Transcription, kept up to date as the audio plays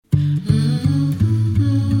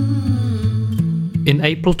In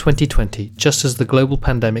April 2020, just as the global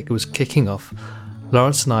pandemic was kicking off,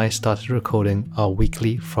 Lawrence and I started recording our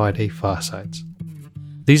weekly Friday Firesides.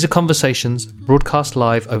 These are conversations broadcast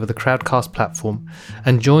live over the Crowdcast platform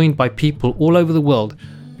and joined by people all over the world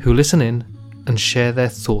who listen in and share their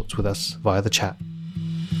thoughts with us via the chat.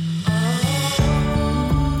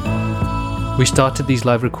 We started these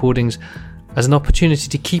live recordings as an opportunity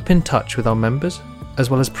to keep in touch with our members, as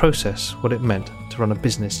well as process what it meant to run a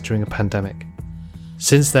business during a pandemic.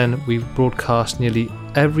 Since then, we've broadcast nearly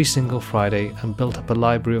every single Friday and built up a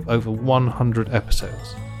library of over 100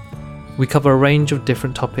 episodes. We cover a range of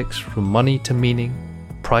different topics from money to meaning,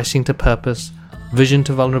 pricing to purpose, vision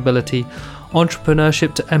to vulnerability,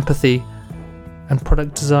 entrepreneurship to empathy, and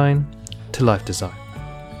product design to life design.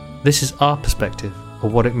 This is our perspective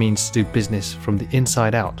of what it means to do business from the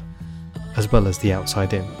inside out, as well as the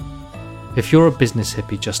outside in. If you're a business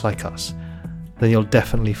hippie just like us, then you'll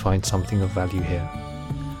definitely find something of value here.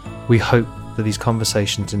 We hope that these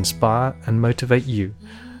conversations inspire and motivate you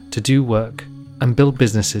to do work and build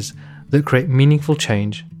businesses that create meaningful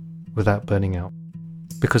change without burning out.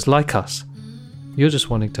 Because like us, you're just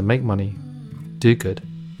wanting to make money, do good,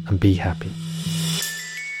 and be happy.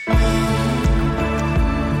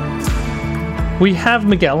 We have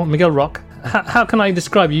Miguel Rock. How can I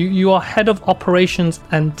describe you? You are head of operations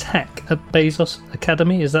and tech at Bezos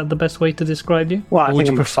Academy. Is that the best way to describe you? Well, I think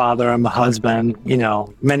I'm a father, I'm a husband,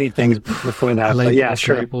 many things before that. But yeah,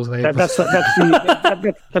 sure. That's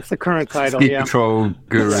the current title. Ski Patrol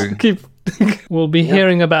Guru. We'll be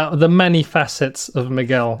hearing about the many facets of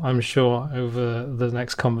Miguel, I'm sure, over the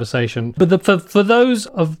next conversation. But for those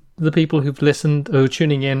of the people who've listened, who are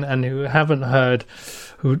tuning in and who haven't heard,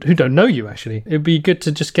 who don't know you actually, it'd be good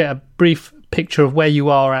to just get a brief picture of where you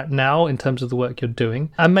are at now in terms of the work you're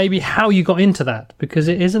doing and maybe how you got into that, because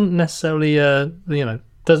it isn't necessarily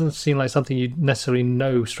doesn't seem like something you necessarily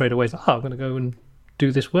know straight away. It's like, I'm going to go and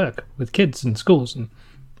do this work with kids in schools and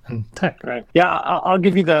tech. Right. Yeah, I'll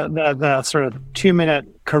give you the sort of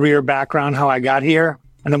 2-minute career background, how I got here,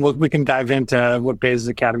 and then we can dive into what Bezos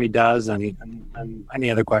Academy does and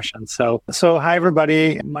any other questions. So hi,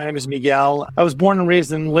 everybody. My name is Miguel. I was born and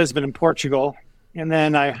raised in Lisbon in Portugal. And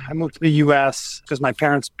then I moved to the U.S. because my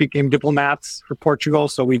parents became diplomats for Portugal.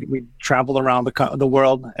 So we traveled around the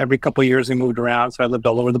world. Every couple of years we moved around. So I lived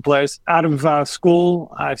all over the place. Out of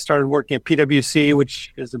school, I started working at PwC,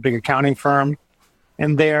 which is a big accounting firm.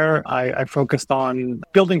 And there I focused on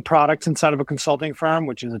building products inside of a consulting firm,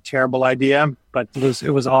 which is a terrible idea, but it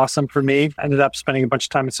was awesome for me. I ended up spending a bunch of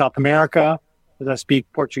time in South America as I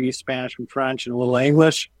speak Portuguese, Spanish, and French, and a little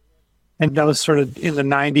English. And that was sort of in the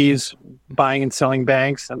 90s, buying and selling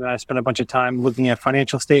banks. And then I spent a bunch of time looking at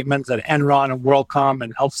financial statements at Enron and WorldCom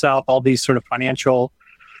and HealthSouth, all these sort of financial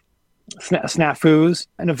snafus.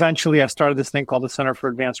 And eventually I started this thing called the Center for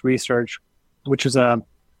Advanced Research, which is a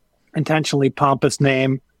intentionally pompous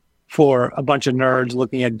name for a bunch of nerds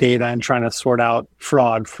looking at data and trying to sort out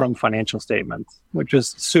fraud from financial statements, which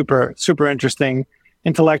is super, super interesting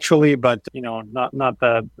intellectually, but not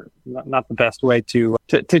the best way to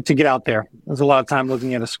get out there. There's a lot of time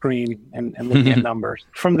looking at a screen and looking at numbers.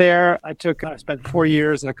 From there, I spent 4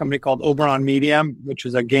 years at a company called Oberon Media, which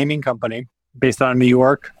is a gaming company based out of New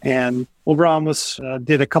York. And Oberon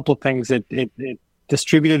did a couple of things. It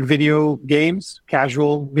distributed video games,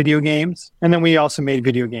 casual video games. And then we also made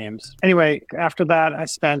video games. Anyway, after that,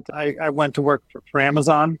 I went to work for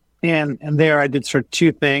Amazon. And there I did sort of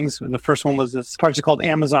two things. The first one was this project called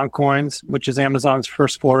Amazon Coins, which is Amazon's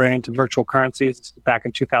first foray into virtual currencies back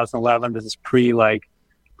in 2011. This is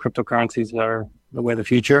cryptocurrencies are the way of the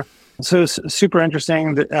future. So it's super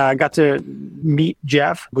interesting. I got to meet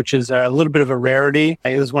Jeff, which is a little bit of a rarity.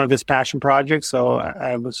 It was one of his passion projects, so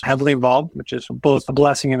I was heavily involved, which is both a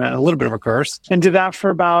blessing and a little bit of a curse. And did that for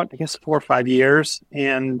about, 4 or 5 years,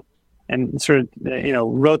 and sort of,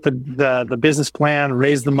 wrote the business plan,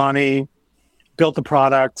 raised the money, built the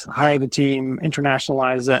product, hired the team,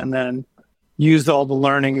 internationalized it, and then used all the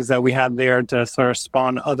learnings that we had there to sort of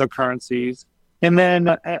spawn other currencies. And then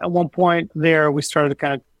at one point there, we started to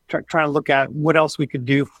kind of trying to look at what else we could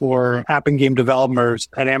do for app and game developers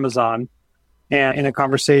at Amazon. And in a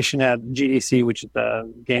conversation at GDC, which is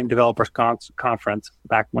the Game Developers Conference,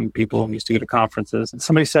 back when people used to go to conferences, and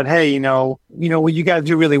somebody said, hey, what you guys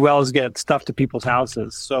do really well is get stuff to people's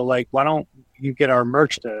houses. So why don't you get our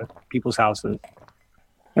merch to people's houses?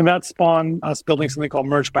 And that spawned us building something called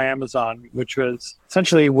Merch by Amazon, which was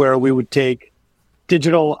essentially where we would take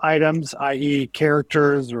digital items, i.e.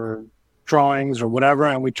 characters or drawings or whatever,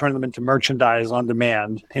 and we turn them into merchandise on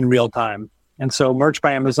demand in real time. And so Merch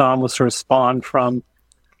by Amazon was sort of spawned from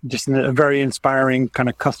just a very inspiring kind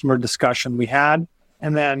of customer discussion we had.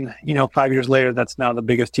 And then, 5 years later, that's now the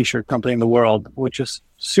biggest t-shirt company in the world, which is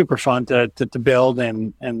super fun to build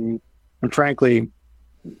and frankly,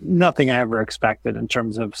 nothing I ever expected in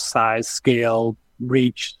terms of size, scale,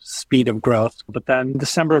 reach, speed of growth. But then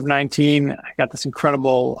December of 19, I got this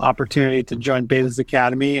incredible opportunity to join Bezos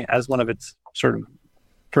Academy as one of its sort of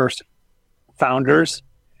first founders.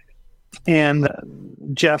 And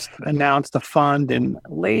Jeff announced a fund in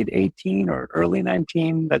late 18 or early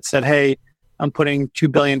 19 that said, hey, I'm putting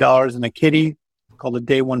 $2 billion in a kitty called the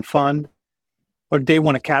Day One Fund or Day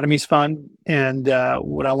One Academies Fund. And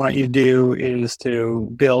what I want you to do is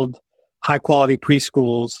to build high quality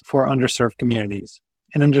preschools for underserved communities.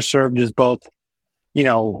 And underserved is both,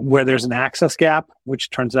 where there's an access gap,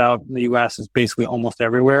 which turns out in the US is basically almost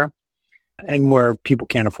everywhere, and where people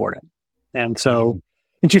can't afford it. And so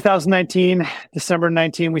in 2019, December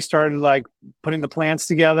 19, we started putting the plans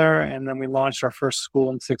together, and then we launched our first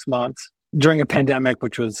school in 6 months during a pandemic,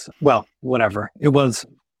 which was, whatever. It was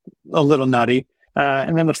a little nutty.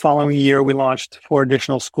 And then the following year, we launched 4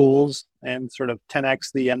 additional schools and sort of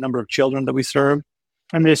 10x the number of children that we serve.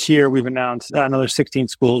 And this year, we've announced another 16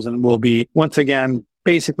 schools, and we'll be, once again,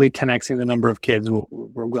 basically 10xing the number of kids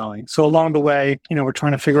we're going. So along the way, we're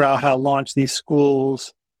trying to figure out how to launch these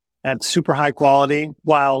schools at super high quality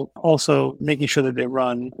while also making sure that they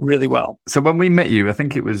run really well. So when we met you, I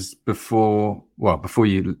think it was before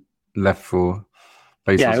you left for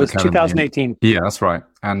Bezos Yeah, it was Academy. 2018. Yeah, that's right.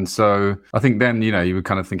 And so I think then, you were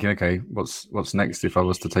kind of thinking, okay, what's next if I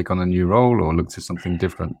was to take on a new role or look to something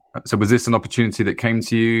different? So was this an opportunity that came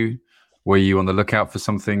to you? Were you on the lookout for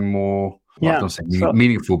something more, I don't say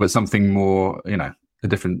meaningful, but something more, a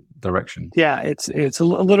different direction? Yeah, it's a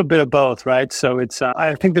little bit of both, right? So it's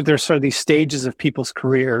I think that there's sort of these stages of people's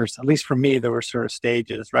careers. At least for me, there were sort of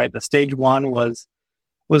stages, right? The stage one was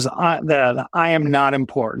the I am not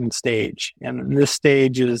important stage, and this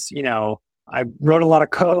stage is I wrote a lot of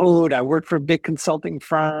code. I worked for a big consulting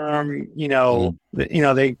firm.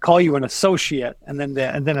 They call you an associate, and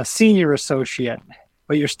then a senior associate,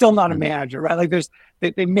 but you're still not a manager, right? Like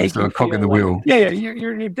they make you a cog in the wheel. Yeah,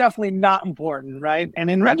 you're definitely not important, right? And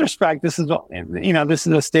in retrospect, this is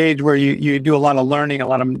a stage where you do a lot of learning,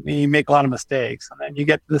 you make a lot of mistakes, and then you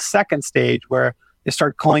get to the second stage where they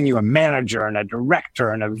start calling you a manager and a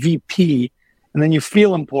director and a VP, and then you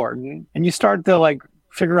feel important, and you start to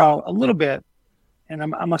figure out a little bit. And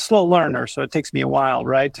I'm a slow learner, so it takes me a while,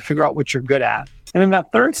 right, to figure out what you're good at. And then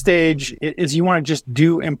that third stage is you want to just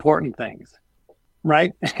do important things,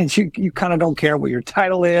 right? And you kind of don't care what your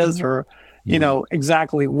title is or,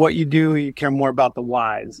 exactly what you do. You care more about the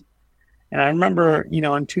whys. And I remember,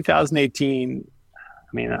 in 2018,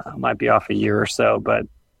 I might be off a year or so, but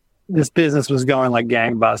this business was going like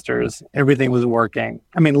gangbusters. Everything was working.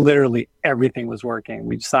 Literally everything was working.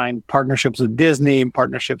 We signed partnerships with Disney and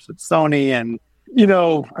partnerships with Sony. And,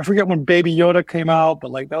 I forget when Baby Yoda came out,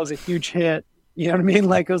 but that was a huge hit. You know what I mean?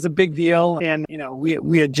 It was a big deal. And,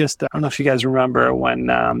 we had just, I don't know if you guys remember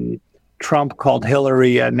when Trump called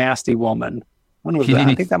Hillary a nasty woman. When was that?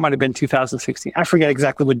 I think that might have been 2016. I forget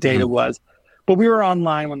exactly what date it was. But we were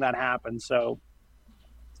online when that happened. So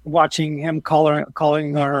watching him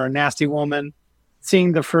calling her a nasty woman,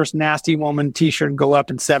 seeing the first nasty woman t-shirt go up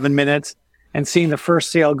in 7 minutes, and seeing the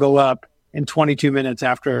first sale go up in 22 minutes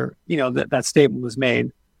after, that statement was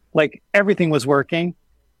made. Everything was working.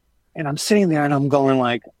 And I'm sitting there and I'm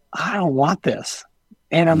going I don't want this.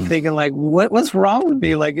 And I'm thinking what's wrong with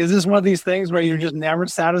me? Is this one of these things where you're just never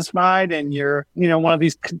satisfied and you're, one of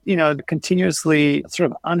these, continuously sort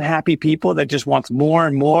of unhappy people that just wants more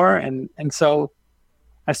and more. And so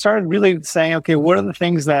I started really saying, okay, what are the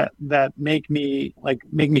things that make me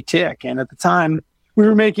tick? And at the time we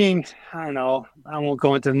were making, I don't know, I won't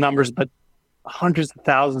go into the numbers, but hundreds of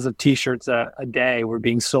thousands of t-shirts a day were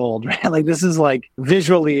being sold, right? This is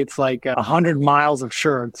visually, it's 100 miles of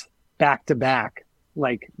shirts back to back.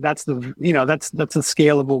 That's the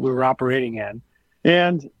scale of what we were operating in.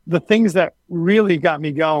 And the things that really got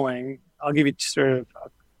me going, I'll give you sort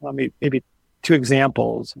of, maybe 2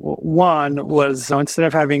 examples. One was instead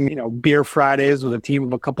of having, beer Fridays with a team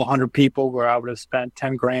of a couple hundred people where I would have spent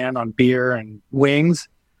 10 grand on beer and wings,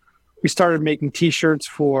 we started making t-shirts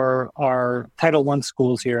for our Title I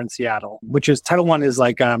schools here in Seattle, which is Title I is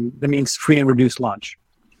that means free and reduced lunch,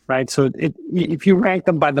 right? So if you rank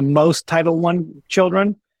them by the most Title I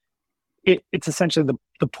children, it's essentially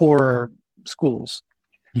the poorer schools.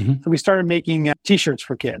 Mm-hmm. So we started making t-shirts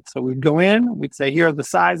for kids. So we'd go in, we'd say, here are the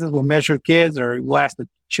sizes, we'll measure kids, or we'll ask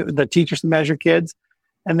the teachers to measure kids.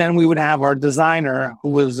 And then we would have our designer, who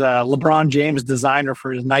was LeBron James' designer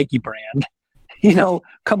for his Nike brand,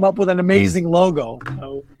 come up with an amazing logo.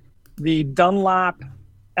 So the Dunlop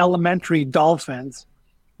Elementary Dolphins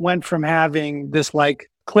went from having this like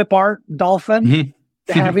clip art dolphin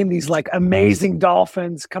to having these like amazing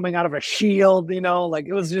dolphins coming out of a shield, like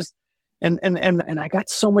it was just, and I got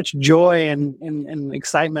so much joy and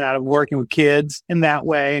excitement out of working with kids in that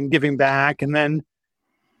way and giving back. And then,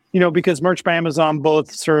 because Merch by Amazon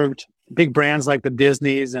both served big brands like the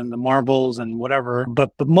Disneys and the Marvels and whatever,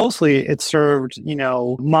 but mostly it served,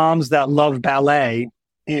 moms that love ballet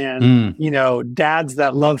and, dads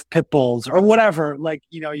that love pit bulls or whatever, like,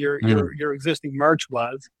 your existing merch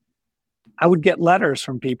was. I would get letters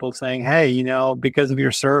from people saying, hey, because of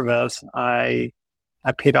your service, I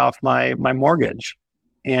paid off my mortgage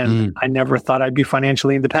and I never thought I'd be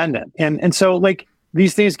financially independent. And so like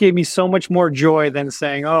these things gave me so much more joy than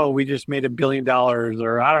saying, oh, we just made $1 billion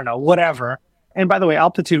or I don't know, whatever. And by the way,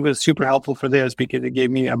 Altitude was super helpful for this because it gave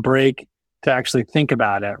me a break to actually think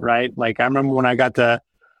about it, right? Like I remember when I got to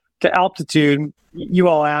Altitude, you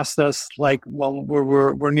all asked us like, well,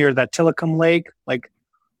 we're near that Tilikum Lake, like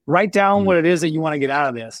write down what it is that you want to get out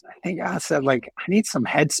of this. I think I said like, I need some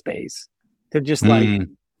headspace to just like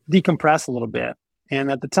decompress a little bit.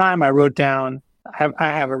 And at the time I wrote down, I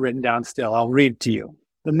have it written down still. I'll read to you.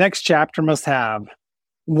 The next chapter must have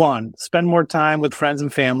 1, spend more time with friends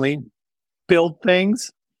and family, build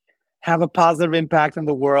things, have a positive impact on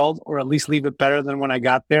the world, or at least leave it better than when I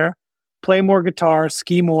got there. Play more guitar,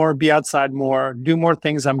 ski more, be outside more, do more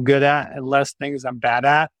things I'm good at and less things I'm bad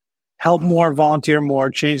at. Help more, volunteer more,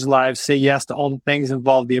 change lives, say yes to all the things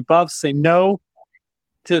involve the above, say no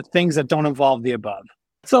to things that don't involve the above.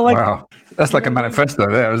 So like, wow, that's like a manifesto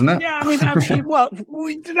there, isn't it? Yeah, I mean, well,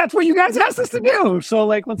 that's what you guys asked us to do. So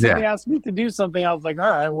like when somebody asked me to do something, I was like,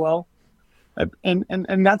 all right, well, and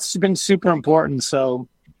that's been super important. So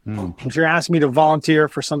if you're asking me to volunteer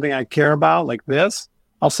for something I care about like this,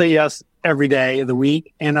 I'll say yes every day of the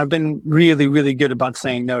week. And I've been really, really good about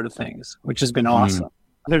saying no to things, which has been awesome.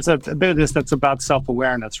 There's a bit of this that's about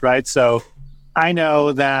self-awareness, right? So I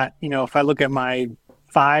know that, if I look at my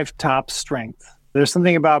 5 top strengths, there's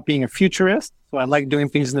something about being a futurist. So I like doing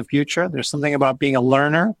things in the future. There's something about being a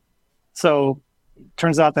learner. So it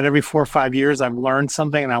turns out that every 4 or 5 years, I've learned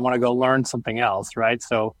something and I want to go learn something else, right?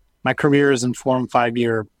 So my career is in 4 and 5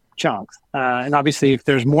 year chunks. And obviously, if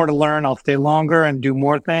there's more to learn, I'll stay longer and do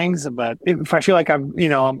more things. But if I feel like I'm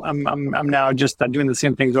now just doing the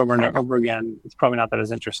same things over and over again, it's probably not that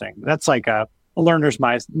as interesting. That's like a learner's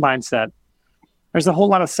mindset. There's a whole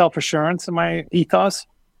lot of self-assurance in my ethos,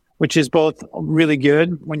 which is both really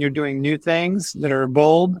good when you're doing new things that are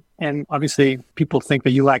bold. And obviously people think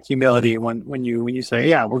that you lack humility when you say,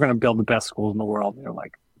 yeah, we're going to build the best schools in the world. They're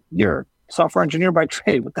like, you're a software engineer by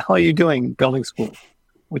trade. What the hell are you doing building schools?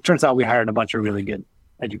 Which turns out we hired a bunch of really good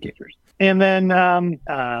educators. And then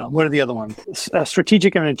what are the other ones?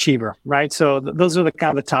 Strategic and an achiever, right? So those are the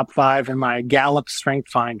kind of the top 5 in my Gallup Strength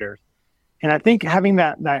Finders. And I think having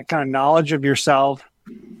that kind of knowledge of yourself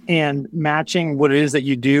and matching what it is that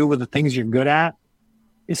you do with the things you're good at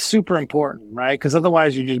is super important, right? Because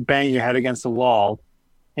otherwise you just bang your head against the wall.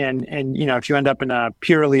 And if you end up in a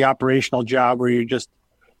purely operational job where you're just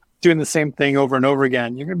doing the same thing over and over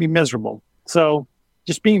again, you're going to be miserable. So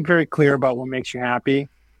just being very clear about what makes you happy,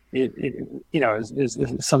 is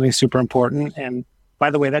something super important. And by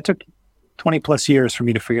the way, that took 20 plus years for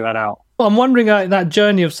me to figure that out. Well, I'm wondering that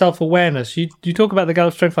journey of self-awareness. You talk about the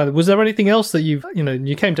Gallup Strength Finder. Was there anything else that you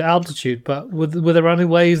came to Altitude, but were there any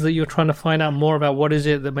ways that you're trying to find out more about what is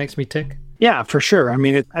it that makes me tick? Yeah, for sure. I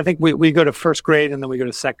mean, I think we go to first grade and then we go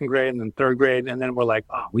to second grade and then third grade. And then we're like,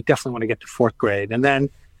 oh, we definitely want to get to fourth grade. And then,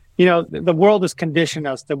 the world has conditioned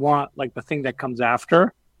us to want like the thing that comes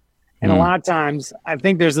after. And a lot of times I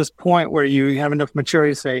think there's this point where you have enough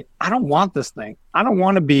maturity to say, I don't want this thing. I don't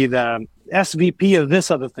want to be the SVP of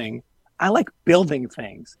this other thing. I like building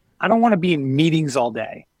things. I don't want to be in meetings all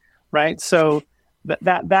day, right? So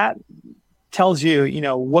that tells you,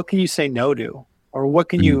 what can you say no to, or what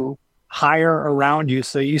can you hire around you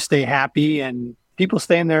so you stay happy and people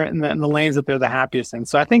stay in the lanes that they're the happiest in.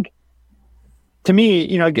 So I think, to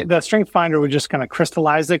me, the Strength Finder would just kind of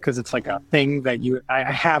crystallize it because it's like a thing that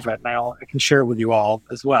I have it and I can share it with you all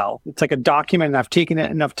as well. It's like a document and I've taken it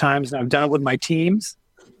enough times and I've done it with my teams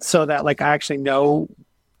so that like I actually know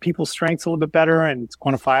people's strengths a little bit better and it's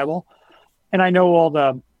quantifiable. And I know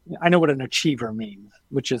what an achiever means,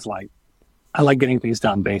 which is like, I like getting things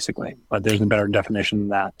done basically, but there's a better definition than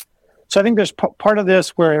that. So I think there's part of this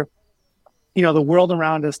where, the world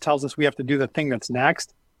around us tells us we have to do the thing that's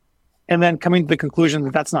next. And then coming to the conclusion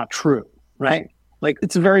that that's not true, right? Like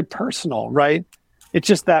it's very personal, right? It's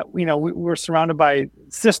just that, we're surrounded by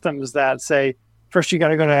systems that say, first you got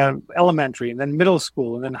to go to elementary and then middle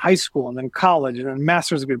school and then high school and then college and then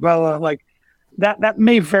master's degree. Well, like that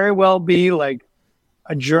may very well be like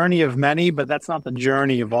a journey of many, but that's not the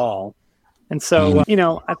journey of all. And so,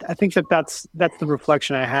 I think that's the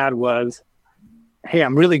reflection I had was, hey,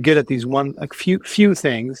 I'm really good at these few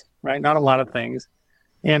things, right? Not a lot of things.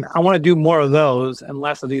 And I want to do more of those and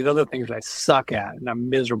less of these other things that I suck at and I'm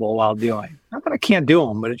miserable while doing. Not that I can't do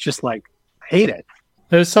them, but it's just like, I hate it.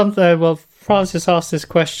 There's something, well, Francis asked this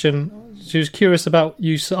question. She was curious about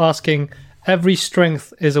you asking, every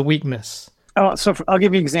strength is a weakness. Oh, so I'll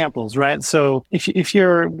give you examples, right? So if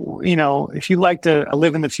you like to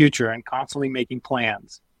live in the future and constantly making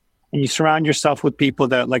plans, and you surround yourself with people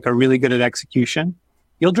that like are really good at execution,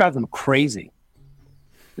 you'll drive them crazy.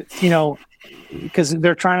 Because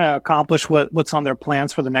they're trying to accomplish what's on their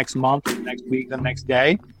plans for the next month, the next week, the next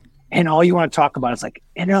day, and all you want to talk about is like,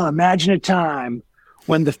 imagine a time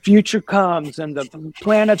when the future comes and the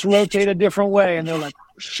planets rotate a different way, and they're like,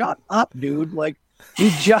 shut up, dude! Like.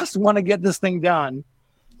 You just want to get this thing done.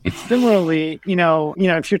 Similarly,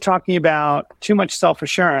 if you're talking about too much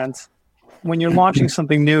self-assurance, when you're launching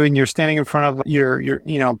something new and you're standing in front of your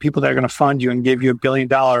people that are going to fund you and give you $1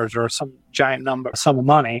 billion or some giant sum of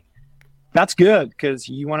money, that's good because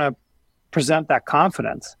you want to present that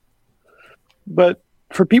confidence. But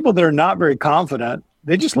for people that are not very confident,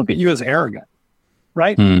 they just look at you as arrogant,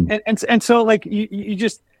 right? And so like you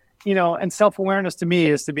just. And self-awareness to me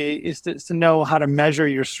is to know how to measure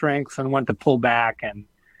your strengths and when to pull back and,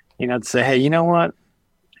 to say, hey, you know what?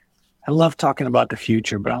 I love talking about the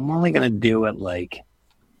future, but I'm only going to do it like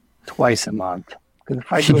twice a month. Because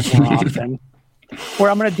if I do it more often,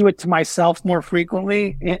 or I'm going to do it to myself more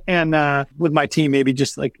frequently and with my team, maybe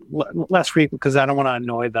just like less frequent because I don't want to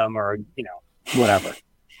annoy them or, whatever.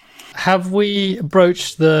 Have we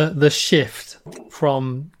broached the shift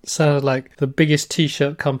from sounded like the biggest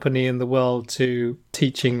t-shirt company in the world to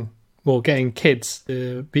teaching or getting kids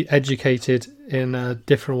to be educated in a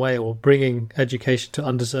different way or bringing education to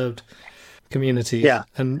underserved communities? Yeah.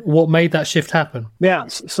 And what made that shift happen? Yeah.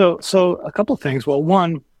 So a couple of things. Well,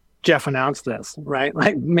 one, Jeff announced this, right?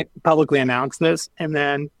 Like publicly announced this. And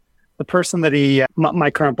then the person that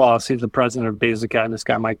my current boss, he's the president of Basic and this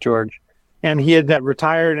guy, Mike George. And he had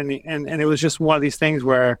retired, and it was just one of these things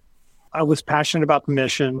where I was passionate about the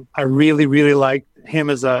mission. I really, really liked him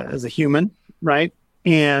as a human, right?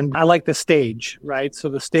 And I like the stage, right? So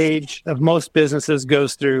the stage of most businesses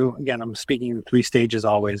goes through, again, I'm speaking in 3 stages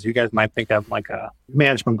always. You guys might think I'm like a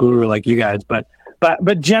management guru like you guys, but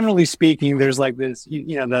generally speaking, there's like this,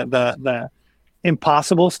 the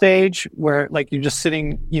impossible stage where like you're just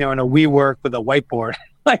sitting, in a WeWork with a whiteboard,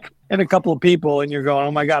 like, and a couple of people, and you're going,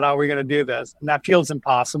 oh my God, how are we going to do this? And that feels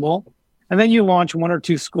impossible. And then you launch 1 or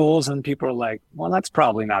 2 schools and people are like, well, that's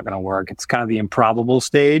probably not going to work. It's kind of the improbable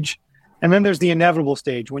stage. And then there's the inevitable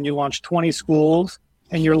stage when you launch 20 schools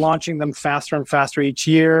and you're launching them faster and faster each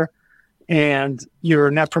year. And your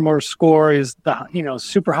net promoter score is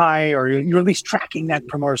super high, or you're at least tracking net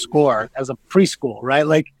promoter score as a preschool, right?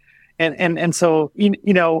 Like, and so,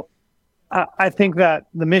 I think that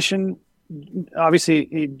the mission, obviously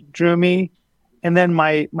it drew me, and then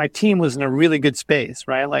my team was in a really good space,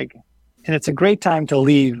 right? Like, and it's a great time to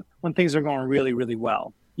leave when things are going really, really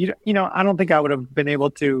well. I don't think I would have been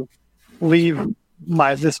able to leave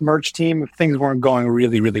this merch team if things weren't going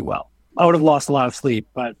really, really well. I would have lost a lot of sleep,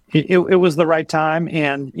 but it was the right time.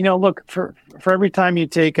 And, look, for every time you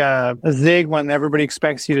take a zig when everybody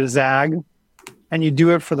expects you to zag and you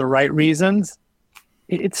do it for the right reasons,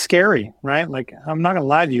 it's scary, right? Like, I'm not going to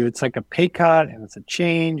lie to you. It's like a pay cut and it's a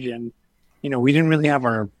change. And, we didn't really have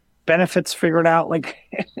our benefits figured out. Like,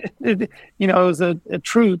 it was a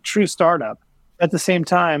true startup. At the same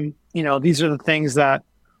time, these are the things that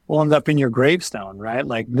will end up in your gravestone, right?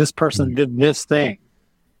 Like, this person did this thing.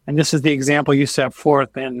 And this is the example you set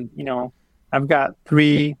forth. And, I've got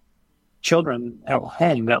 3 children at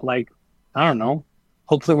home that, like, I don't know,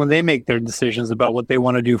 hopefully when they make their decisions about what they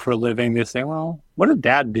want to do for a living, they say, well, what did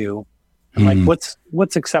dad do? And like,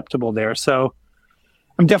 what's acceptable there? So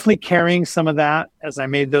I'm definitely carrying some of that as I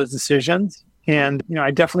made those decisions. And,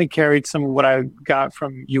 I definitely carried some of what I got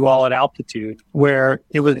from you all at Altitude, where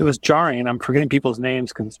it was jarring. And I'm forgetting people's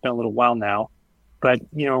names because it's been a little while now. But,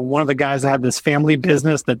 one of the guys that had this family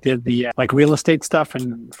business that did the real estate stuff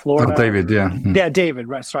in Florida. Oh, David, yeah. Yeah, David,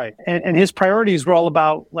 right, right. And his priorities were all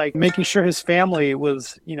about like making sure his family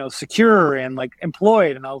was, secure and like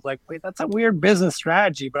employed. And I was like, wait, that's a weird business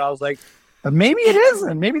strategy. But I was like, but maybe it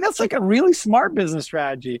isn't. Maybe that's like a really smart business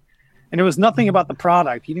strategy. And it was nothing about the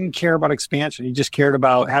product. He didn't care about expansion. He just cared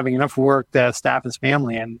about having enough work to staff his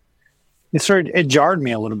family. And it jarred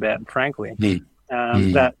me a little bit, frankly.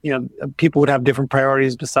 that, people would have different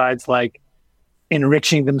priorities besides like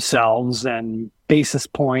enriching themselves and basis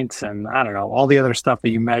points and I don't know, all the other stuff that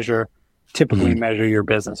you typically measure your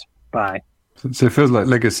business by. So it feels like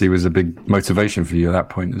legacy was a big motivation for you at that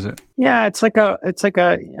point, is it? Yeah, it's like a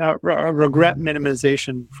regret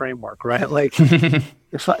minimization framework, right? Like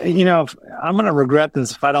if I'm going to regret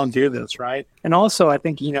this if I don't do this, right? And also I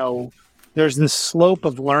think, there's this slope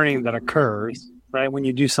of learning that occurs, right? When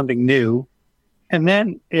you do something new, and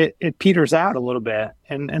then it peters out a little bit.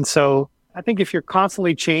 And so I think if you're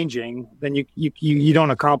constantly changing, then you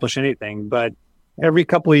don't accomplish anything. But every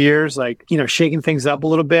couple of years, like, shaking things up a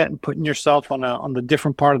little bit and putting yourself on the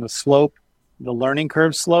different part of the slope, the learning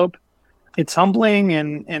curve slope, it's humbling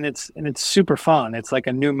and it's super fun. It's like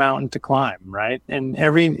a new mountain to climb, right? And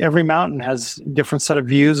every mountain has a different set of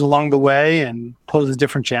views along the way and poses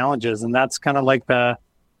different challenges. And that's kind of like the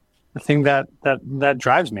thing that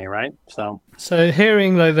drives me, right? So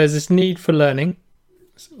hearing like there's this need for learning,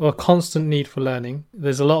 or a constant need for learning.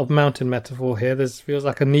 There's a lot of mountain metaphor here. Feels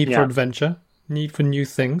like a need for adventure, need for new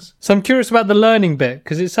things. So I'm curious about the learning bit,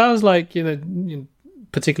 because it sounds like,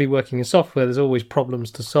 particularly working in software, there's always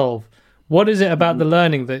problems to solve. What is it about the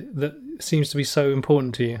learning that seems to be so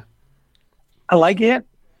important to you? I like it,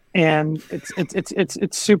 and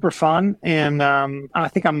it's super fun, and I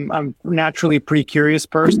think I'm naturally a pretty curious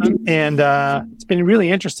person, and it's been really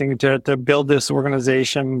interesting to build this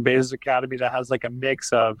organization, Bezos Academy, that has like a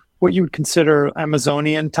mix of what you would consider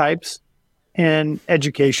Amazonian types and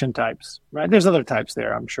education types, right? There's other types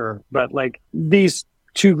there, I'm sure, but like these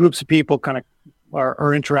two groups of people kind of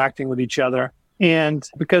are interacting with each other. And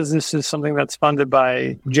because this is something that's funded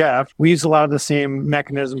by Jeff, we use a lot of the same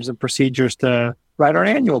mechanisms and procedures to write our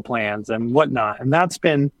annual plans and whatnot. And that's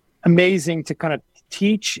been amazing to kind of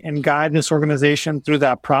teach and guide this organization through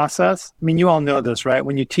that process. I mean, you all know this, right?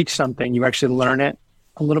 When you teach something, you actually learn it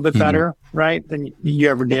a little bit better, right, than you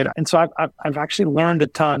ever did. And so I've actually learned a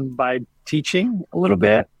ton by teaching a little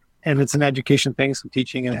bit. And it's an education thing. So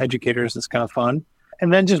teaching and educators is kind of fun.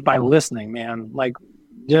 And then just by listening, man, like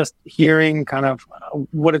just hearing kind of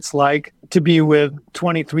what it's like to be with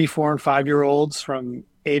 23, 4, and 5-year-olds from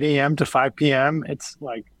 8 a.m. to 5 p.m. It's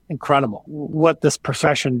like incredible. What this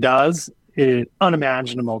profession does is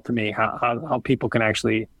unimaginable to me, how people can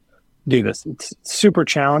actually do this. It's super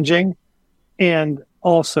challenging. And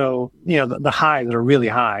also, the highs are really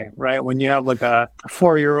high, right? When you have like a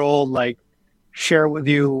 4-year-old, like share with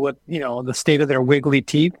you what, the state of their wiggly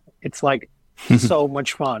teeth, it's like so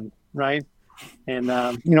much fun, right? And,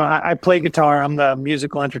 I play guitar. I'm the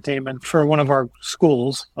musical entertainment for one of our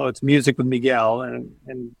schools. Oh, it's Music with Miguel.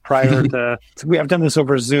 And prior to, I've done this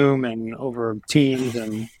over Zoom and over Teams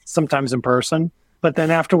and sometimes in person. But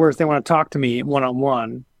then afterwards, they want to talk to me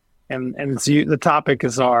one-on-one. And the topic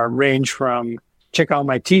is our range from check out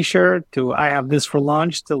my T-shirt to I have this for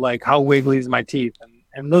lunch to like how wiggly is my teeth.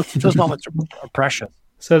 And those moments are precious.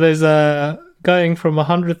 So there's going from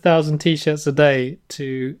 100,000 T-shirts a day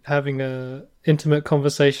to having a intimate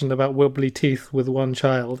conversation about wibbly teeth with one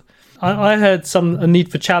child. I heard a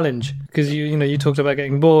need for challenge, because you talked about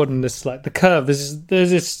getting bored, and this like the curve. There's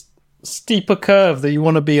this steeper curve that you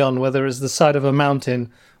want to be on, whether it's the side of a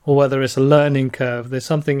mountain or whether it's a learning curve. There's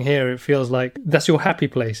something here. It feels like that's your happy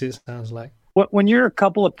place. It sounds like when you're a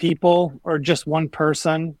couple of people or just one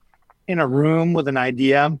person in a room with an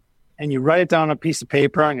idea, and you write it down on a piece of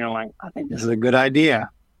paper, and you're like, I think this is a good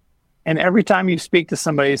idea. And every time you speak to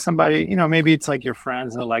somebody, maybe it's like your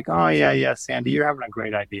friends, they're like, oh, yeah, Sandy, you're having a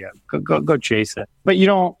great idea. Go chase it. But you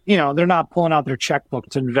don't, they're not pulling out their checkbook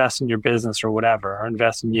to invest in your business or whatever, or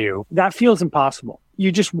invest in you. That feels impossible.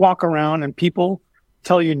 You just walk around and people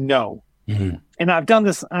tell you no. Mm-hmm. And I've done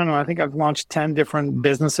this, I don't know, I think I've launched 10 different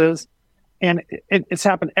businesses, and it's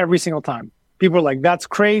happened every single time. People are like, that's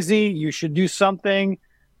crazy. You should do something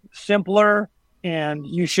simpler, and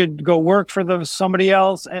you should go work for somebody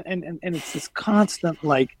else. And it's this constant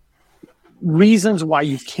like reasons why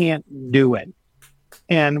you can't do it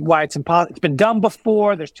and why it's impossible. It's been done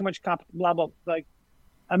before. There's too much blah, blah, like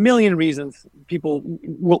a million reasons people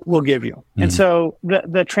will give you. Mm-hmm. And so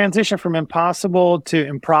the transition from impossible to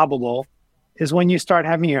improbable is when you start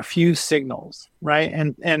having a few signals, right?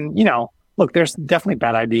 And look, there's definitely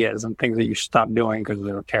bad ideas and things that you should stop doing because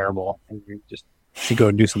they're terrible and you just should go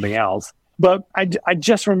do something else. But I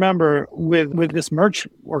just remember with this merch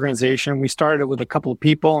organization, we started with a couple of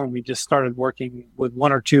people, and we just started working with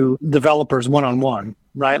one or two developers one-on-one,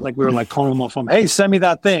 right? Like we were like calling them up, hey, send me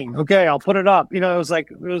that thing. Okay, I'll put it up. It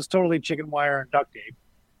was totally chicken wire and duct tape.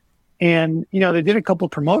 And, they did a couple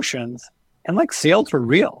of promotions, and like sales were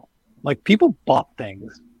real. Like people bought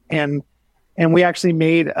things. And And we actually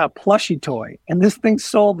made a plushie toy, and this thing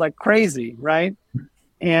sold like crazy, right?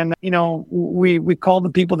 And, we call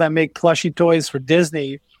the people that make plushie toys for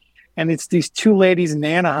Disney, and it's these two ladies in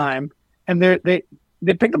Anaheim, and they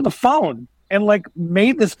picked up the phone and like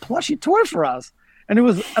made this plushie toy for us. And it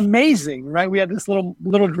was amazing, right? We had this little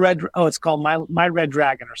red, it's called My Red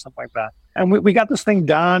Dragon or something like that. And we got this thing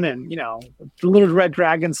done, and, the little red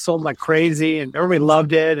dragon sold like crazy, and everybody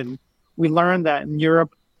loved it. And we learned that in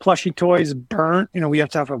Europe, plushie toys burn. We have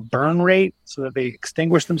to have a burn rate so that they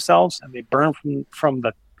extinguish themselves, and they burn from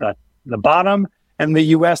the bottom. And the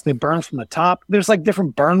US, they burn from the top. There's like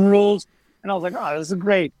different burn rules. And I was like, oh, this is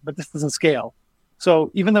great, but this doesn't scale.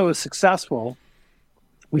 So even though it was successful,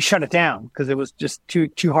 we shut it down because it was just too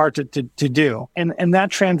hard to do. And that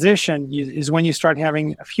transition is when you start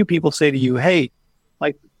having a few people say to you, hey,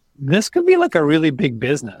 like, this could be like a really big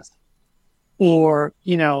business. Or,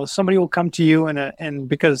 somebody will come to you and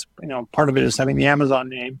because, part of it is having the Amazon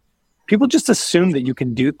name, people just assume that you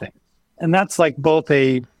can do things. And that's like both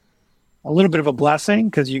a little bit of a blessing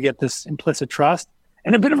because you get this implicit trust,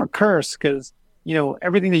 and a bit of a curse because,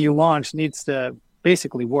 everything that you launch needs to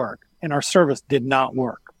basically work. And our service did not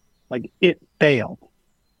work. Like, it failed.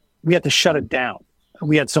 We had to shut it down.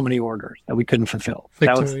 We had so many orders that we couldn't fulfill.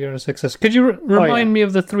 Victor, you're a success. Could you remind me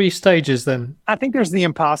of the 3 stages then? I think there's the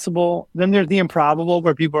impossible. Then there's the improbable,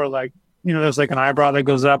 where people are like, there's like an eyebrow that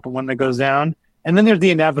goes up and one that goes down. And then there's the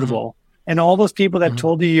inevitable. And all those people that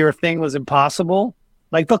told you your thing was impossible,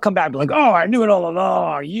 like, they'll come back and be like, oh, I knew it all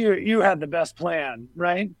along. You had the best plan,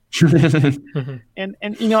 right? And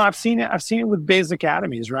I've seen it with Baze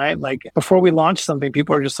Academies, right? Like, before we launch something,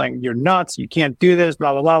 people are just like, you're nuts. You can't do this,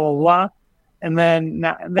 blah, blah, blah, blah, blah. And then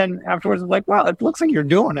afterwards, it's like, well, it looks like you're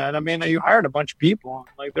doing it. I mean, you hired a bunch of people.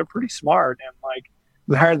 Like, they're pretty smart. And like,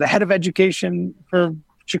 we hired the head of education for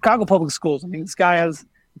Chicago Public Schools. I mean, this guy has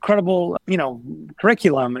incredible,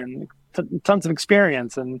 curriculum and tons of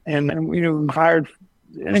experience. And we've hired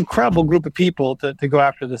an incredible group of people to go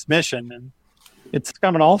after this mission. And it's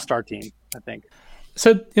kind of an all-star team, I think.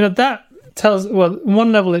 So, that tells, well, on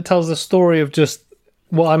one level, it tells the story of just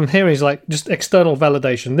what I'm hearing is like just external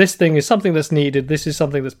validation. This thing is something that's needed. This is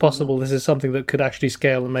something that's possible. This is something that could actually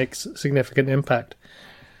scale and make significant impact.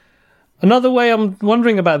 Another way I'm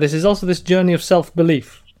wondering about this is also this journey of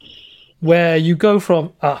self-belief, where you go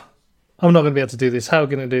from, I'm not going to be able to do this. How are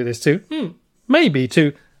we going to do this? To, maybe,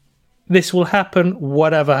 to, this will happen,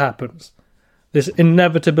 whatever happens. This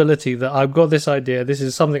inevitability that I've got this idea. This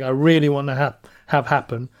is something I really want to have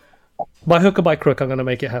happen. By hook or by crook, I'm going to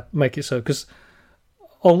make it so. Because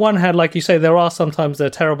on one hand, like you say, there are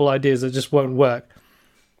terrible ideas that just won't work.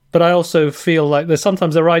 But I also feel like there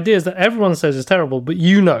are ideas that everyone says is terrible, but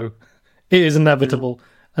it is inevitable.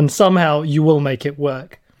 And somehow you will make it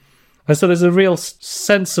work. And so there's a real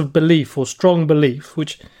sense of belief or strong belief,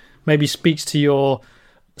 which maybe speaks to your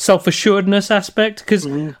self-assuredness aspect. Because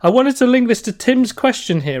I wanted to link this to Tim's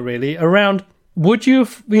question here, really, around... Would you,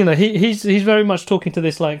 he's very much talking to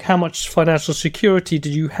this, like, how much financial security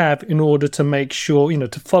did you have in order to make sure,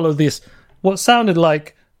 to follow this, what sounded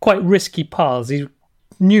like quite risky paths, these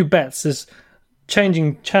new bets, as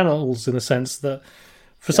changing channels in a sense that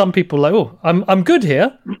for some people, like, oh, I'm good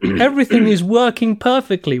here. Everything is working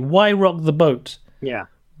perfectly. Why rock the boat? Yeah.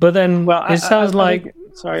 But then it sounds like,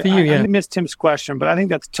 sorry, for you, I missed Tim's question, but I think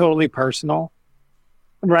that's totally personal,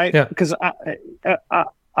 right? Yeah. Because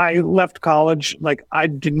I left college, like, I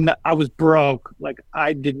was broke. Like,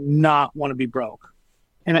 I did not want to be broke.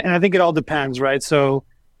 And I think it all depends, right? So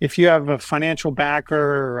if you have a financial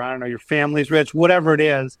backer, or I don't know, your family's rich, whatever it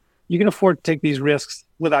is, you can afford to take these risks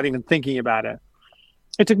without even thinking about it.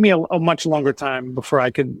 It took me a much longer time before I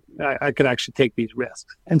could actually take these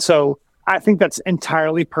risks. And so I think that's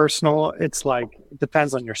entirely personal. It's like, it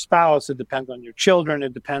depends on your spouse. It depends on your children.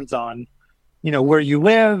 It depends on, where you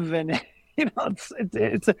live. And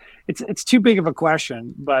it's too big of a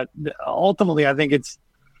question, but ultimately I think it's,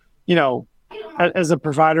 as a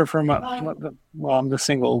provider I'm the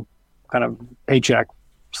single kind of paycheck /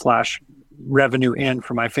 revenue in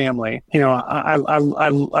for my family.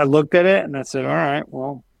 I looked at it and I said, all right,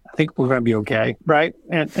 well, I think we're going to be okay. Right.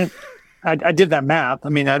 And I did that math. I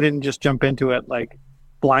mean, I didn't just jump into it like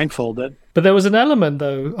blindfolded, but there was an element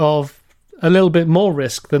though of a little bit more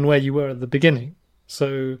risk than where you were at the beginning.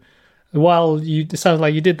 So while it sounds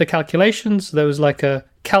like you did the calculations, there was like a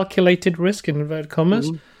calculated risk in inverted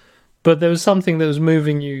commas, but there was something that was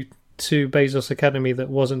moving you to Bezos Academy that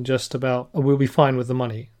wasn't just about, we'll be fine with the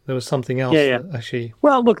money. There was something else that actually...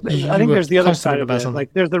 Well, look, I think there's the other side of it.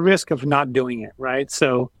 Like, there's the risk of not doing it, right?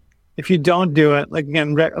 So if you don't do it, like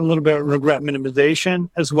again, a little bit of regret minimization,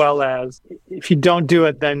 as well as if you don't do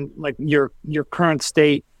it, then like your current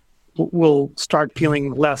state will start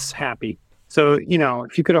feeling less happy. So,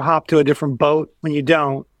 if you could have hopped to a different boat when you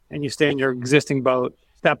don't, and you stay in your existing boat,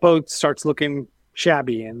 that boat starts looking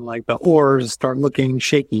shabby, and like the oars start looking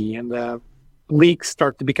shaky, and the leaks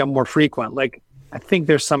start to become more frequent. Like, I think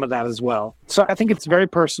there's some of that as well. So I think it's very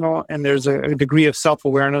personal, and there's a degree of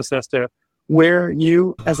self-awareness as to where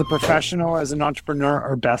you as a professional, as an entrepreneur,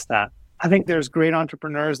 are best at. I think there's great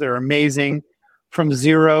entrepreneurs that are amazing from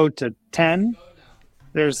 0 to 10.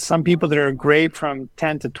 There's some people that are great from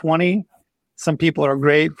 10 to 20. Some people are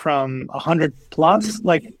great from 100 plus.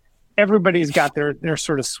 Like, everybody's got their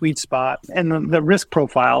sort of sweet spot. And the risk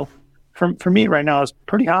profile for me right now is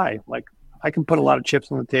pretty high. Like, I can put a lot of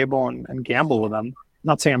chips on the table and gamble with them.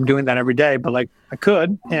 Not saying I'm doing that every day, but like I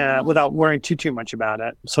could without worrying too much about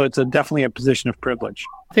it. So it's definitely a position of privilege.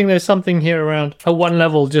 I think there's something here around, at one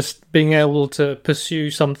level, just being able to pursue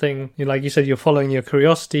something, like you said, you're following your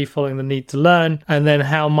curiosity, following the need to learn, and then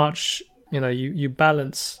how much, you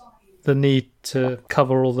balance the need to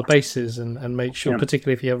cover all the bases and make sure,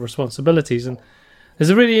 particularly if you have responsibilities. And there's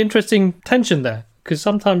a really interesting tension there, because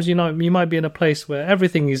sometimes, you might be in a place where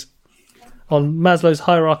everything is on Maslow's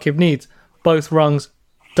hierarchy of needs, both rungs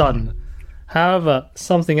done. However,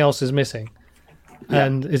 something else is missing.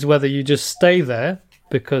 And is whether you just stay there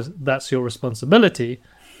because that's your responsibility,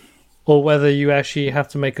 or whether you actually have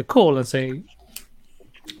to make a call and say,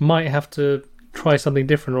 might have to try something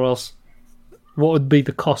different, or else what would be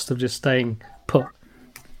the cost of just staying put,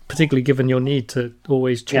 particularly given your need to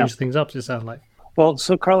always change things up, it sounds like. Well,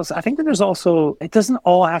 so Carlos, I think that there's also, it doesn't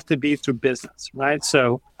all have to be through business, right?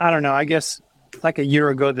 So I don't know, I guess like a year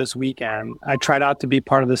ago this weekend, I tried out to be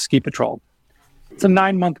part of the Ski Patrol. It's a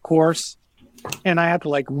 9-month course, and I had to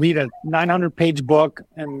like read a 900-page book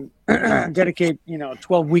and dedicate,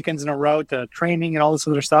 12 weekends in a row to training and all this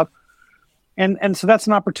other stuff. And so that's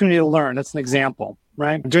an opportunity to learn. That's an example,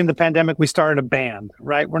 right? During the pandemic, we started a band,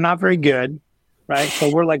 right? We're not very good, right?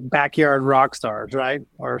 So we're like backyard rock stars, right?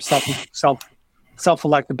 Or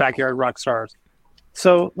self-elected backyard rock stars.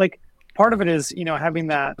 So like part of it is, having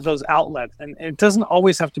those outlets, and it doesn't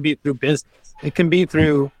always have to be through business. It can be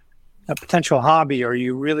through a potential hobby, or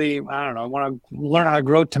you really, I don't know, want to learn how to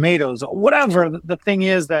grow tomatoes, or whatever the thing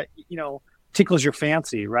is that, tickles your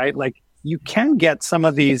fancy, right? Like, you can get some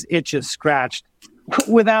of these itches scratched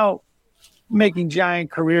without making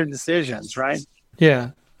giant career decisions, right?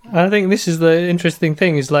 Yeah. I think this is the interesting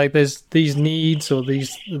thing, is like there's these needs, or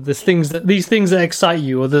these things that excite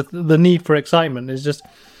you, or the need for excitement is just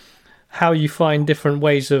how you find different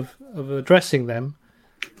ways of addressing them.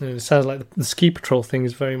 And it sounds like the Ski Patrol thing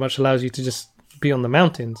is very much allows you to just be on the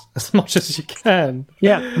mountains as much as you can.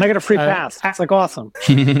 Yeah, and I get a free pass. It's like awesome.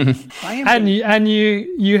 and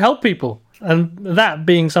you help people, and that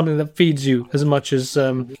being something that feeds you as much as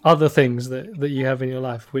other things that you have in your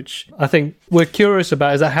life, which I think we're curious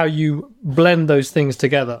about, is that how you blend those things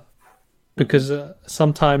together. Because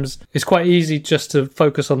sometimes it's quite easy just to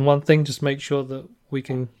focus on one thing, just make sure that we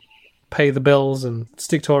can pay the bills and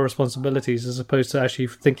stick to our responsibilities, as opposed to actually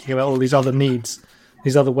thinking about all these other needs,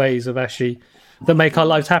 these other ways of actually that make our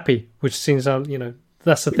lives happy, which seems,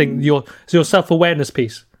 that's the thing, your self-awareness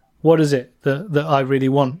piece. What is it that I really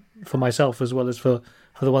want for myself, as well as for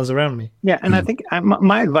the ones around me? Yeah, and I think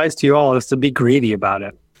my advice to you all is to be greedy about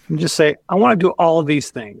it. And just say, I want to do all of these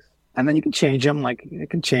things. And then you can change them. Like, it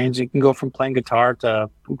can change. You can go from playing guitar to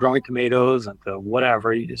growing tomatoes and to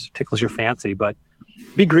whatever. It just tickles your fancy. But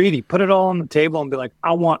be greedy. Put it all on the table and be like,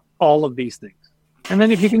 I want all of these things. And then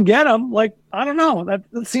if you can get them, like, I don't know, that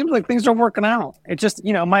seems like things are working out. It just,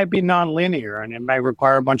 it might be non-linear, and it might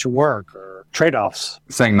require a bunch of work or trade-offs.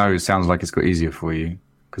 Saying no sounds like it's got easier for you,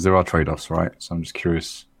 because there are trade-offs, right? So I'm just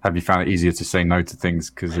curious, have you found it easier to say no to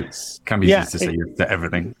things? Because it can be easier to say yes to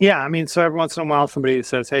everything. Yeah, I mean, so every once in a while somebody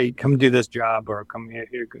says, hey, come do this job, or come here,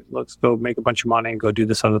 let's go make a bunch of money and go do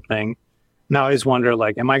this other thing. Now I always wonder,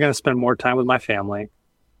 like, am I going to spend more time with my family?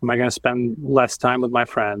 Am I going to spend less time with my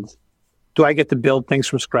friends? Do I get to build things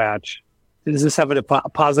from scratch? Does this have a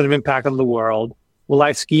positive impact on the world? Will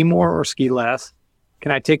I ski more or ski less?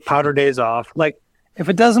 Can I take powder days off? Like, if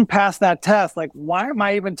it doesn't pass that test, like, why am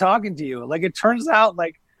I even talking to you? Like, it turns out,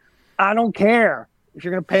 like, I don't care if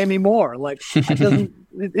you're going to pay me more. Like, it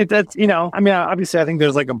doesn't, that's, I mean, obviously I think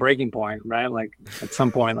there's like a breaking point, right? Like, at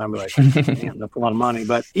some point I'm like, damn, that's a lot of money.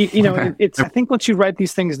 But, it's, I think once you write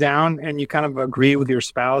these things down and you kind of agree with your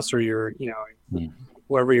spouse or your,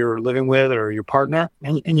 whoever you're living with or your partner,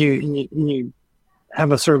 and you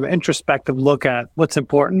have a sort of introspective look at what's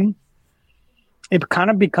important, it kind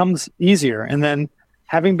of becomes easier. And then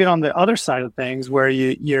having been on the other side of things where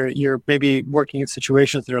you're maybe working in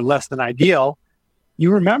situations that are less than ideal,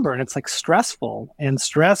 you remember, and it's like stressful, and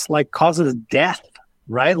stress like causes death,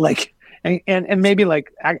 right? Like, and maybe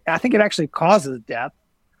like, I think it actually causes death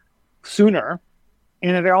sooner.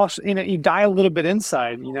 And it also, you die a little bit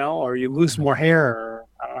inside, or you lose more hair, or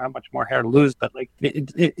I don't know how much more hair to lose, but like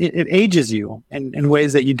it ages you in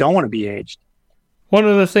ways that you don't want to be aged. One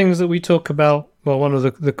of the things that we talk about, well, one of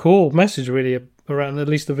the core message really around at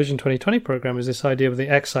least the Vision 2020 program is this idea of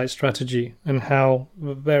the Excite strategy and how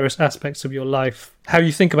various aspects of your life, how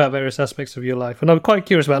you think about various aspects of your life. And I'm quite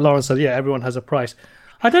curious about Lawrence said, yeah, everyone has a price.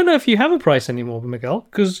 I don't know if you have a price anymore, Miguel,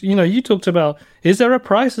 because, you talked about, is there a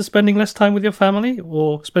price of spending less time with your family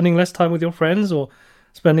or spending less time with your friends or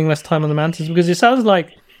spending less time on the mountains? Because it sounds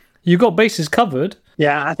like you got bases covered.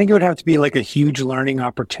 Yeah, I think it would have to be like a huge learning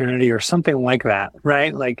opportunity or something like that,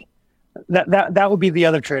 right? Like that would be the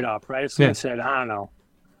other trade-off, right? If somebody said, I don't know,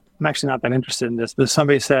 I'm actually not that interested in this, but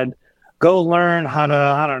somebody said, go learn how to,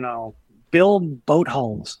 I don't know, build boat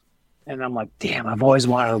hulls. And I'm like, damn, I've always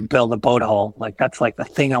wanted to build a boat hull. Like, that's like the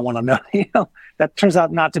thing I want to know. That turns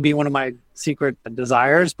out not to be one of my secret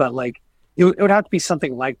desires, but like, it would have to be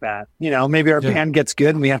something like that. Maybe our band gets good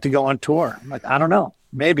and we have to go on tour. I'm like, I don't know,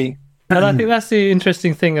 maybe. And I think that's the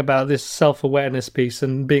interesting thing about this self-awareness piece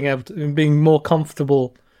and being more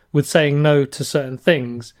comfortable with saying no to certain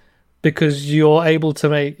things, because you're able to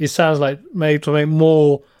make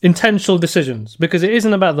more intentional decisions, because it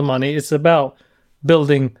isn't about the money. It's about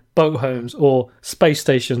building boat homes or space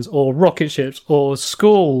stations or rocket ships or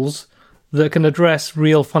schools that can address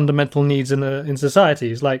real fundamental needs in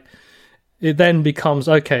societies. Like, it then becomes,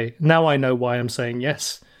 okay, now I know why I'm saying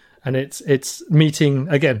yes. And it's meeting,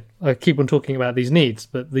 again, I keep on talking about these needs,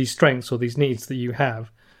 but these strengths or these needs that you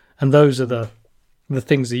have. And those are the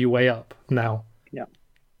things that you weigh up now. Yeah.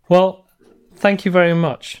 Well, thank you very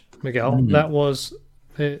much, Miguel.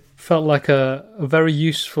 Mm-hmm. It felt like a very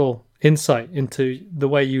useful insight into the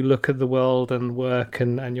way you look at the world and work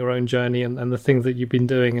and your own journey and the things that you've been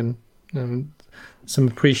doing, and some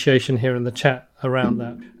appreciation here in the chat around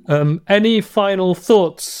that. Any final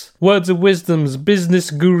thoughts, words of wisdoms,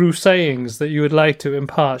 business guru sayings that you would like to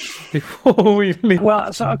impart before we leave?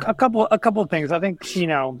 Well, so a couple of things. I think,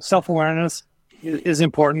 self-awareness is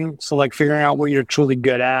important. So like figuring out what you're truly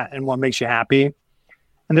good at and what makes you happy.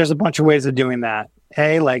 And there's a bunch of ways of doing that.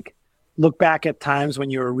 Like, look back at times when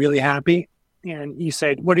you were really happy and you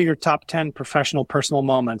say, what are your top 10 professional, personal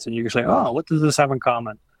moments? And you can say, oh, what does this have in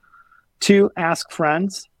common? 2, ask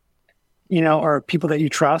friends, or people that you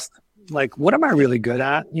trust, like, what am I really good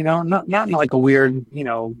at? Not in like a weird,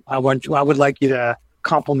 I would like you to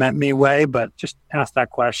compliment me way, but just ask that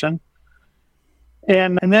question.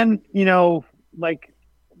 And then, like,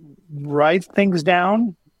 write things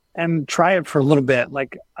down and try it for a little bit.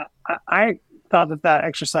 Like, I thought that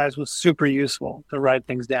exercise was super useful to write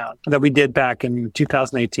things down that we did back in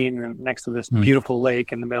 2018 next to this beautiful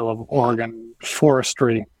lake in the middle of Oregon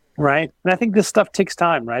forestry, right? And I think this stuff takes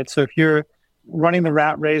time, right? So if you're running the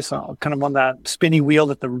rat race kind of on that spinny wheel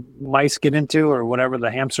that the mice get into or whatever the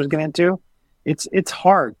hamsters get into, it's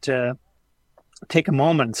hard to take a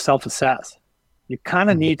moment and self-assess. You kind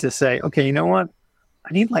of need to say, okay, you know what?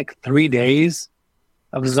 I need like 3 days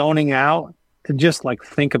of zoning out to just like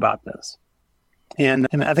think about this. And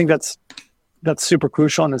I think that's super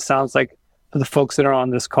crucial. And it sounds like for the folks that are on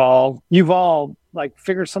this call, you've all like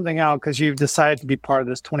figured something out because you've decided to be part of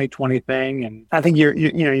this 2020 thing. And I think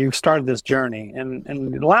you've started this journey. And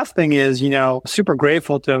the last thing is, super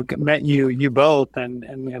grateful to have met you both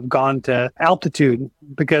and have gone to altitude,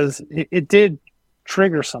 because it did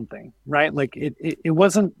trigger something, right? Like it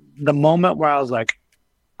wasn't the moment where I was like,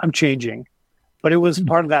 I'm changing, but it was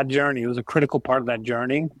part of that journey. It was a critical part of that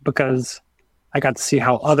journey because I got to see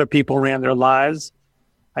how other people ran their lives.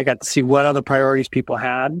 I got to see what other priorities people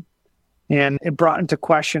had. And it brought into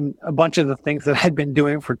question a bunch of the things that I'd been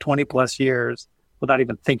doing for 20 plus years without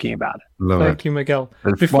even thinking about it. Thank you, Miguel.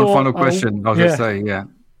 One final question. I was going to say,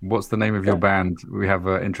 what's the name of your band? We have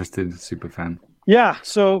an interested super fan. Yeah,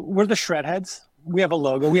 so we're the Shredheads. We have a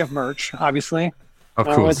logo. We have merch, obviously. Of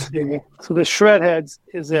course. So the Shredheads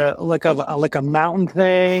is like a mountain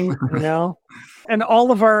thing, and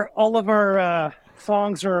all of our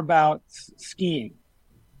songs are about skiing.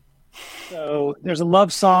 So there's a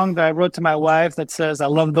love song that I wrote to my wife that says, "I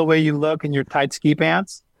love the way you look in your tight ski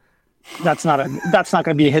pants." That's not going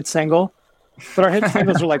to be a hit single, but our hit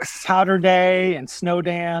singles are like Powder Day and Snow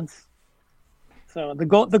Dance. So the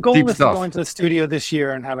goal is to go into the studio this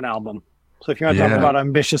year and have an album. So if you want to talk about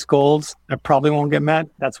ambitious goals that probably won't get met,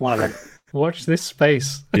 that's one of them. Watch this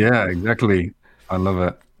space. Yeah, exactly. I love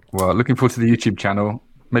it. Well, looking forward to the YouTube channel.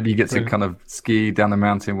 Maybe you get to Brilliant. kind of ski down the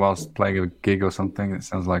mountain whilst playing a gig or something. It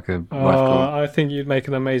sounds like a life goal. I think you'd make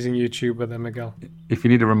an amazing YouTuber there, Miguel. If you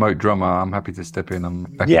need a remote drummer, I'm happy to step in. I'm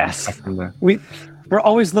back Yes. back in there. We're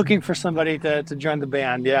always looking for somebody to join the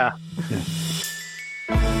band. Yeah.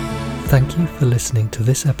 Thank you for listening to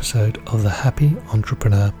this episode of the Happy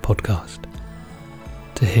Entrepreneur Podcast.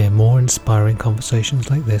 To hear more inspiring conversations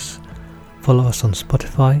like this, follow us on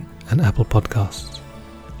Spotify and Apple Podcasts.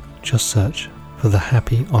 Just search for The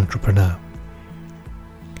Happy Entrepreneur.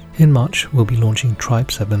 In March, we'll be launching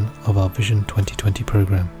Tribe 7 of our Vision 2020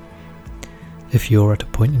 program. If you're at a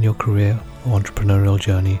point in your career or entrepreneurial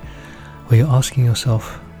journey where you're asking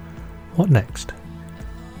yourself, what next?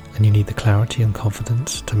 And you need the clarity and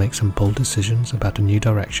confidence to make some bold decisions about a new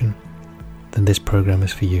direction, then this program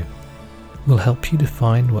is for you. We'll help you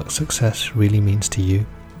define what success really means to you,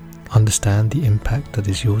 understand the impact that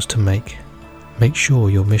is yours to make sure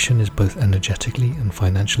your mission is both energetically and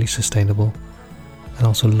financially sustainable, and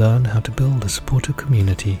also learn how to build a supportive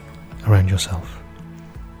community around yourself.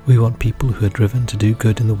 We want people who are driven to do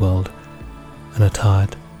good in the world and are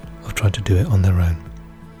tired of trying to do it on their own.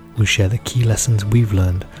 We'll share the key lessons we've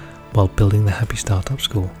learned while building the Happy Startup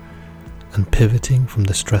School and pivoting from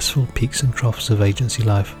the stressful peaks and troughs of agency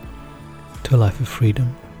life to a life of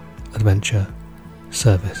freedom, adventure,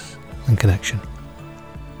 service, and connection.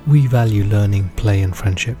 We value learning, play, and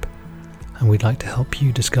friendship, and we'd like to help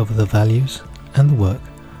you discover the values and the work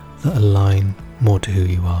that align more to who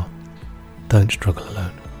you are. Don't struggle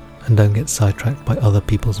alone, and don't get sidetracked by other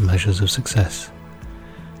people's measures of success.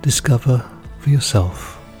 Discover for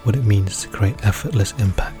yourself what it means to create effortless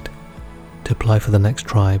impact. To apply for the next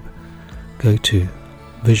tribe, go to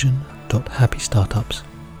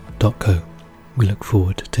vision.happystartups.co. We look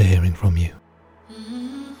forward to hearing from you.